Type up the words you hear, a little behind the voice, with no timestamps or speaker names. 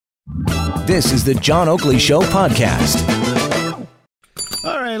This is the John Oakley Show podcast.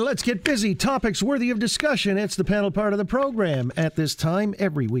 All right, let's get busy. Topics worthy of discussion. It's the panel part of the program at this time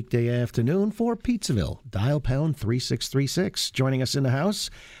every weekday afternoon for Pizzaville. Dial pound 3636. Joining us in the house,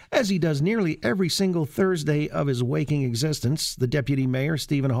 as he does nearly every single Thursday of his waking existence, the Deputy Mayor,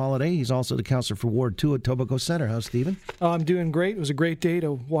 Stephen Holyday. He's also the Councillor for Ward 2 at Etobicoke Centre. How's Stephen? I'm doing great. It was a great day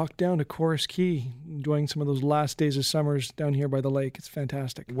to walk down to Corus Quay, enjoying some of those last days of summers down here by the lake. It's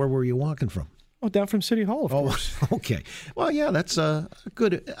fantastic. Where were you walking from? Oh, down from City Hall, of course. Okay. Well, yeah, that's a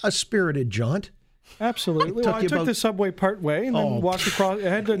spirited jaunt. Absolutely. I took the subway part way and then walked across. I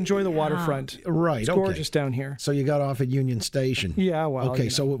had to enjoy the waterfront. Right. It's gorgeous down here. So you got off at Union Station. Yeah, well. Okay,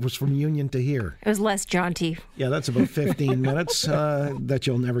 so it was from Union to here. It was less jaunty. Yeah, that's about 15 minutes that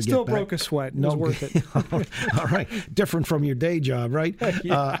you'll never Still get back. Still broke a sweat. It was worth it. All right. Different from your day job, right?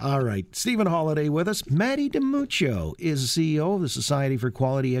 Yeah. All right. Stephen Holyday with us. Maddie Di Muccio is CEO of the Society for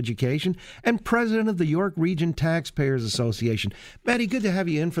Quality Education and president of the York Region Taxpayers Association. Maddie, good to have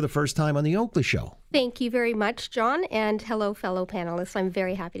you in for the first time on the Oakley Show. Thank you very much, John, and hello, fellow panelists. I'm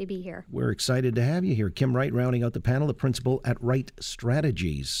very happy to be here. We're excited to have you here. Kim Wright rounding out the panel, the principal at Wright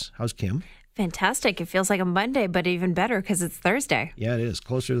Strategies. How's Kim? Fantastic. It feels like a Monday, but even better because it's Thursday. Yeah, it is.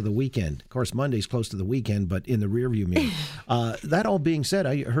 Closer to the weekend. Of course, Monday's close to the weekend, but in the rearview mirror. That all being said,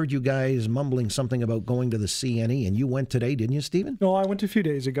 I heard you guys mumbling something about going to the CNE, and you went today, didn't you, Stephen? No, I went a few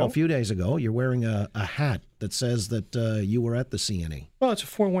days ago. A few days ago. You're wearing a hat that says that you were at the CNE. Well, it's a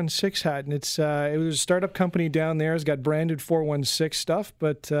 416 hat, and it was a startup company down there. It's got branded 416 stuff,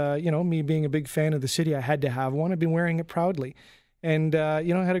 but, me being a big fan of the city, I had to have one. I've been wearing it proudly. And, I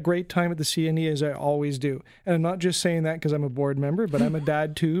had a great time at the CNE, as I always do. And I'm not just saying that because I'm a board member, but I'm a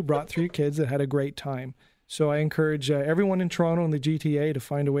dad, too, brought 3 kids that had a great time. So I encourage everyone in Toronto and the GTA to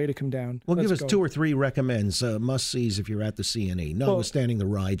find a way to come down. Well, give us 2 or 3 recommends, must-sees if you're at the CNE, notwithstanding the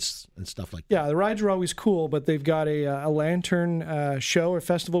rides and stuff like that. Yeah, the rides are always cool, but they've got a lantern show or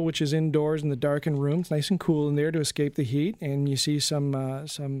festival, which is indoors in the darkened rooms. Nice and cool in there to escape the heat, and you see some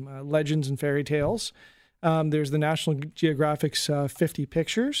legends and fairy tales. There's the National Geographic's 50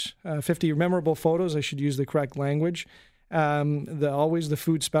 pictures, 50 memorable photos. I should use the correct language. Always the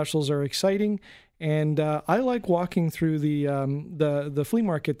food specials are exciting. And I like walking through the flea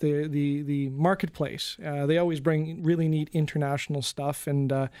market, the marketplace. They always bring really neat international stuff,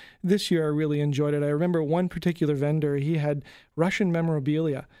 and this year I really enjoyed it. I remember one particular vendor, he had Russian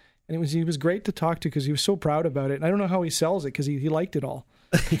memorabilia, and he was great to talk to because he was so proud about it. And I don't know how he sells it because he liked it all.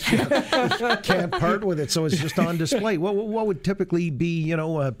 Can't part with it, so it's just on display. What would typically be,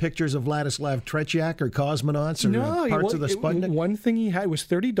 pictures of Vladislav Tretiak or cosmonauts or parts of the Sputnik? One thing he had was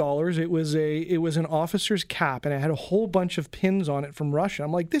 $30. It was an officer's cap, and it had a whole bunch of pins on it from Russia.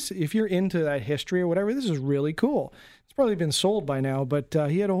 I'm like, this. If you're into that history or whatever, this is really cool. It's probably been sold by now, but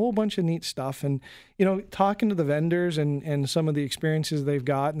he had a whole bunch of neat stuff. And, talking to the vendors and some of the experiences they've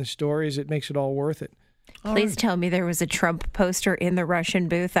got and the stories, it makes it all worth it. Please tell me there was a Trump poster in the Russian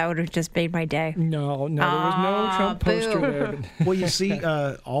booth. That would have just made my day. No, there was no Trump poster there. Well, you see,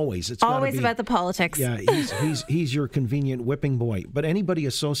 always. It's always about the politics. Yeah, he's your convenient whipping boy. But anybody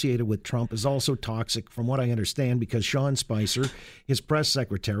associated with Trump is also toxic, from what I understand, because Sean Spicer, his press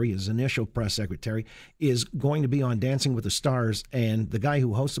secretary, his initial press secretary, is going to be on Dancing with the Stars. And the guy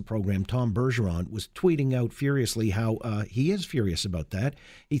who hosts the program, Tom Bergeron, was tweeting out furiously how he is furious about that.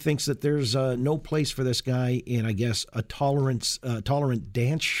 He thinks that there's no place for this guy in, I guess, a tolerant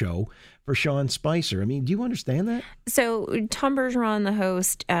dance show for Sean Spicer. I mean, do you understand that? So Tom Bergeron, the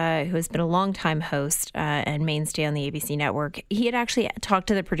host, who has been a longtime host and mainstay on the ABC network, he had actually talked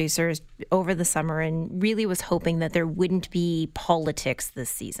to the producers over the summer and really was hoping that there wouldn't be politics this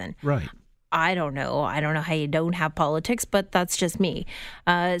season. Right. I don't know how you don't have politics, but that's just me.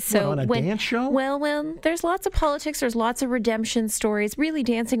 On a dance show? Well, there's lots of politics. There's lots of redemption stories. Really,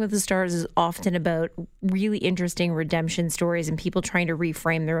 Dancing with the Stars is often about really interesting redemption stories and people trying to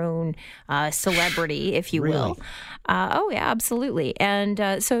reframe their own celebrity, if you will. Oh, yeah, absolutely.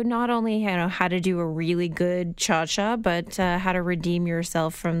 And so not only how to do a really good cha-cha, but how to redeem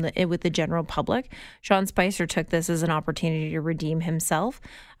yourself with the general public. Sean Spicer took this as an opportunity to redeem himself.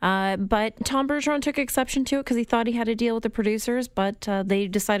 But Tom Bergeron took exception to it because he thought he had to deal with the producers, but they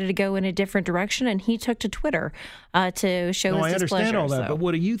decided to go in a different direction, and he took to Twitter to show his displeasure. I understand all that, but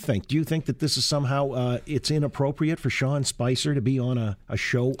what do you think? Do you think that this is somehow it's inappropriate for Sean Spicer to be on a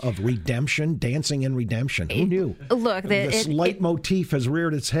show of redemption, dancing and redemption? Who knew? Look, this leitmotif has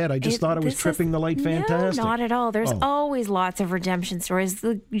reared its head. I just thought it was tripping the light fantastic. No, not at all. There's always lots of redemption stories.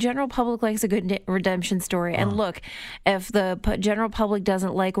 The general public likes a good redemption story. And look, if the general public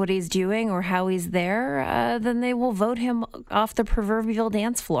doesn't like like what he's doing or how he's there, then they will vote him off the proverbial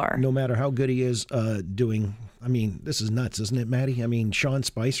dance floor. No matter how good he is doing. I mean, this is nuts, isn't it, Maddie? I mean, Sean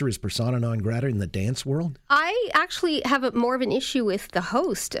Spicer is persona non grata in the dance world. I actually have more of an issue with the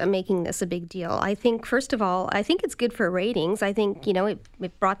host making this a big deal. I think, first of all, I think it's good for ratings. I think,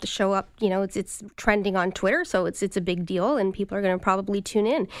 it brought the show up. It's trending on Twitter, so it's a big deal, and people are going to probably tune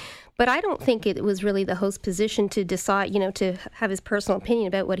in. But I don't think it was really the host's position to decide, to have his personal opinion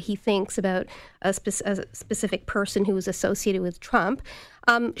about what he thinks about a specific person who was associated with Trump.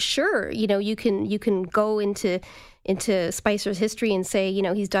 Sure, you can go into Spicer's history and say,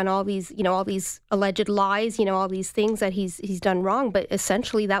 he's done all these alleged lies, all these things that he's done wrong. But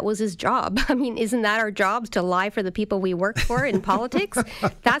essentially, that was his job. I mean, isn't that our jobs, to lie for the people we work for in politics?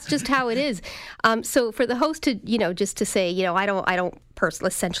 That's just how it is. So for the host to, just to say, I don't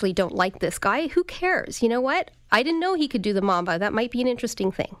essentially don't like this guy. Who cares? You know what? I didn't know he could do the Mamba. That might be an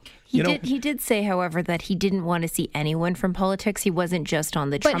interesting thing. He did say, however, that he didn't want to see anyone from politics. He wasn't just on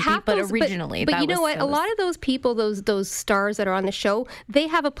the Trump beat, but originally. But you know what? A lot of those people, those stars that are on the show, they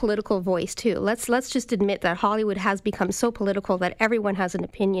have a political voice too. Let's just admit that Hollywood has become so political that everyone has an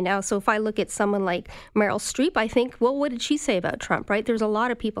opinion now. So if I look at someone like Meryl Streep, I think, well, what did she say about Trump, right? There's a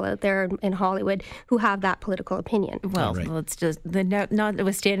lot of people out there in Hollywood who have that political opinion. Well, let's just,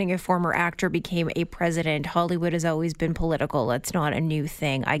 notwithstanding a former actor became a president, Hollywood has always been political. That's not a new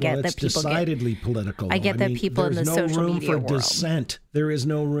thing. I get that people decidedly political. I get that people in the social media world. There's no room for dissent. There is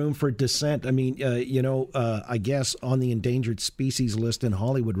no room for dissent. I mean, I guess on the endangered species list in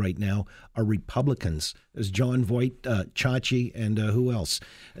Hollywood right now are Republicans. There's John Voight, Chachi, and who else?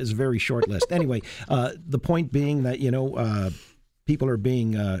 It's a very short list. Anyway, the point being that, people are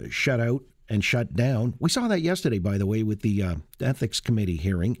being shut out and shut down. We saw that yesterday, by the way, with the Ethics Committee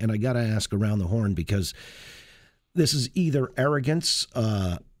hearing. And I got to ask around the horn, because this is either arrogance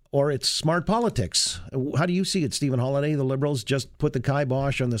or it's smart politics. How do you see it, Stephen Holyday? The Liberals just put the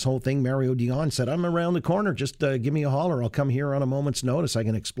kibosh on this whole thing. Mario Dion said, I'm around the corner. Just give me a holler. I'll come here on a moment's notice. I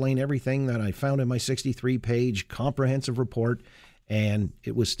can explain everything that I found in my 63-page comprehensive report. And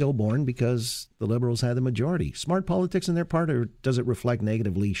it was stillborn because the Liberals had the majority. Smart politics on their part, or does it reflect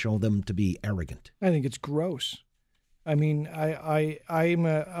negatively, show them to be arrogant? I think it's gross. I mean, I'm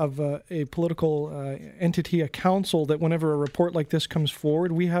of a political entity, a council, that whenever a report like this comes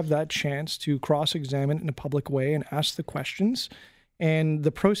forward, we have that chance to cross-examine it in a public way and ask the questions. And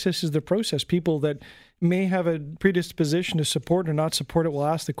the process is the process. People that may have a predisposition to support or not support it will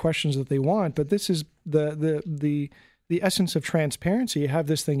ask the questions that they want. But this is the essence of transparency. You have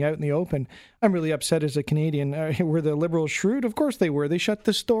this thing out in the open. I'm really upset as a Canadian. Were the Liberals shrewd? Of course they were. They shut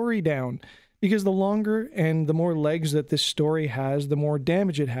the story down. Because the longer and the more legs that this story has, the more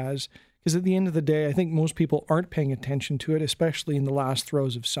damage it has. Because at the end of the day, I think most people aren't paying attention to it, especially in the last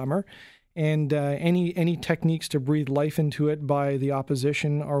throes of summer. And any techniques to breathe life into it by the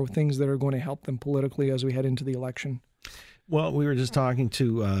opposition are things that are going to help them politically as we head into the election. Well, we were just talking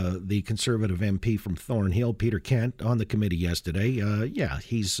to the Conservative MP from Thornhill, Peter Kent, on the committee yesterday.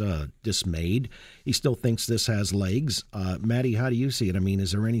 He's dismayed. He still thinks this has legs. Maddie, how do you see it? I mean,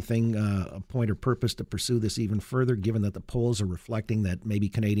 is there anything, a point or purpose to pursue this even further, given that the polls are reflecting that maybe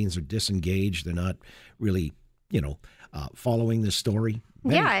Canadians are disengaged? They're not really, following this story?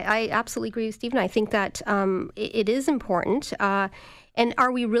 Maddie? Yeah, I absolutely agree with Stephen. I think that it is important. And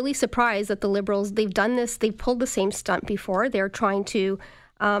are we really surprised that the Liberals, they've done this, they've pulled the same stunt before. They're trying to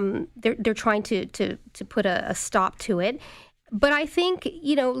put a stop to it. But I think,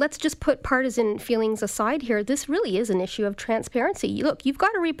 let's just put partisan feelings aside here. This really is an issue of transparency. Look, you've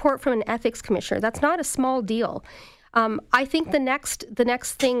got a report from an ethics commissioner. That's not a small deal. I think the next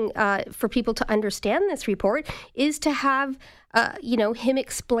thing for people to understand this report is to have him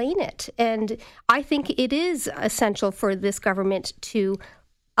explain it. And I think it is essential for this government to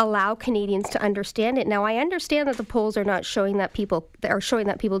allow Canadians to understand it. Now, I understand that the polls are not showing that people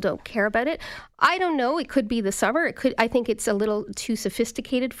don't care about it. I don't know. It could be the summer. I think it's a little too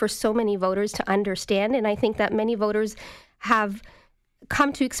sophisticated for so many voters to understand. And I think that many voters have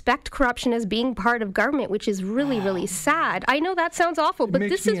come to expect corruption as being part of government, which is really, really sad. I know that sounds awful, but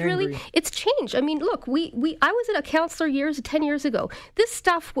this is really, it's changed. I mean, look, I was a councillor 10 years ago. This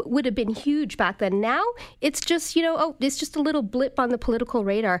stuff would have been huge back then. Now it's just, it's just a little blip on the political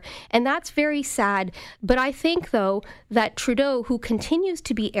radar. And that's very sad. But I think, though, that Trudeau, who continues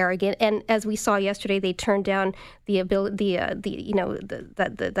to be arrogant, and as we saw yesterday, they turned down the ability,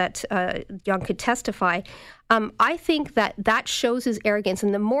 that Young could testify. I think that shows his arrogance.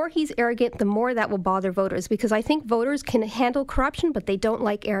 And the more he's arrogant, the more that will bother voters. Because I think voters can handle corruption, but they don't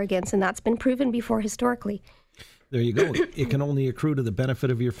like arrogance. And that's been proven before historically. There you go. It can only accrue to the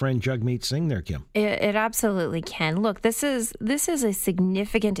benefit of your friend Jagmeet Singh there, Kim. It absolutely can. Look, this is a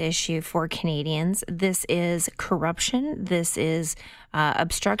significant issue for Canadians. This is corruption. This is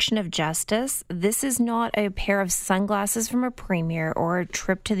obstruction of justice. This is not a pair of sunglasses from a premier or a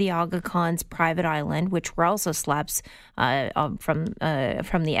trip to the Aga Khan's private island, which were also slaps from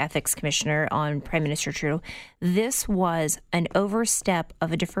the ethics commissioner on Prime Minister Trudeau. This was an overstep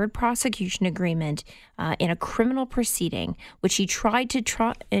of a deferred prosecution agreement in a criminal proceeding, which he tried to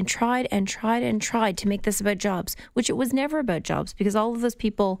make this about jobs, which it was never about jobs, because all of those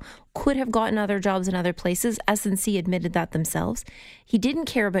people could have gotten other jobs in other places. SNC admitted that themselves. He didn't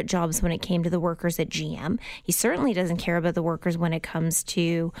care about jobs when it came to the workers at GM. He certainly doesn't care about the workers when it comes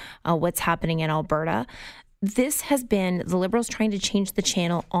to what's happening in Alberta. This has been the Liberals trying to change the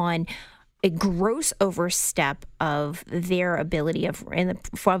channel on a gross overstep of their ability of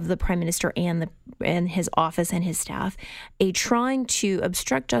the Prime Minister and his office and his staff, trying to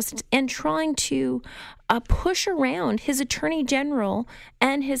obstruct justice and trying to push around his Attorney General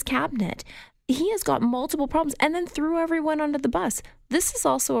and his cabinet. He has got multiple problems and then threw everyone under the bus. This is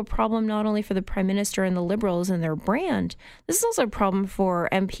also a problem not only for the Prime Minister and the Liberals and their brand. This is also a problem for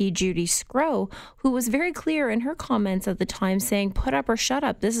MP Judy Scrow, who was very clear in her comments at the time saying, put up or shut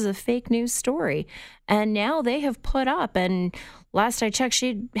up. This is a fake news story. And now they have put up. And last I checked,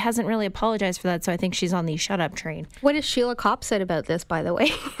 she hasn't really apologized for that. So I think she's on the shut up train. What has Sheila Kopp said about this, by the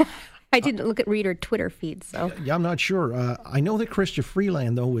way? I didn't read her Twitter feed, so. Yeah, I'm not sure. I know that Chrystia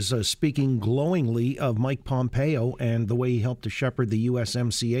Freeland, though, was speaking glowingly of Mike Pompeo and the way he helped to shepherd the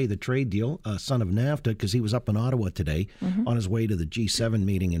USMCA, the trade deal, son of NAFTA, because he was up in Ottawa today on his way to the G7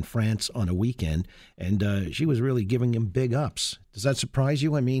 meeting in France on a weekend, and she was really giving him big ups. Does that surprise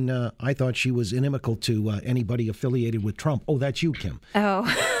you? I mean, I thought she was inimical to anybody affiliated with Trump. Oh, that's you, Kim. Oh.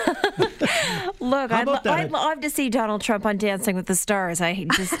 Look, I'd love to see Donald Trump on Dancing with the Stars. I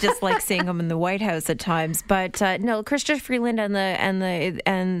just like seeing him in the White House at times. But no, Chrystia Freeland and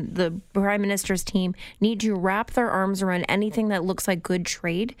the Prime Minister's team need to wrap their arms around anything that looks like good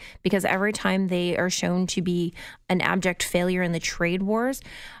trade, because every time they are shown to be an abject failure in the trade wars,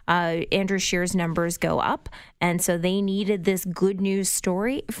 Andrew Scheer's numbers go up. And so they needed this good news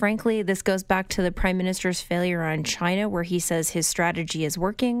story. Frankly, this goes back to the Prime Minister's failure on China, where he says his strategy is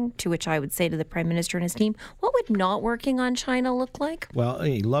working, to which I would say to the Prime Minister and his team, what would not working on China look like? Well,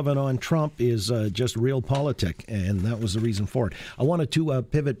 loving on Trump is just real politic, and that was the reason for it. I wanted to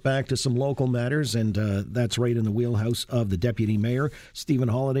pivot back to some local matters, and that's right in the wheelhouse of the Deputy Mayor, Stephen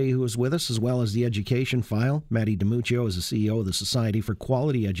Holyday, who is with us, as well as the education file. Maddie Di Muccio is the CEO of the Society for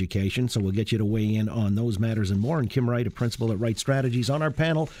Quality Education, so we'll get you to weigh in on those matters and more. And Kim Wright, a principal at Wright Strategies, on our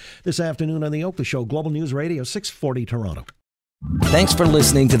panel this afternoon on The Oakley Show, Global News Radio, 640 Toronto. Thanks for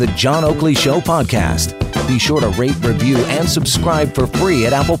listening to the John Oakley Show podcast. Be sure to rate, review, and subscribe for free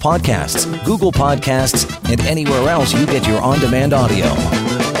at Apple Podcasts, Google Podcasts, and anywhere else you get your on-demand audio.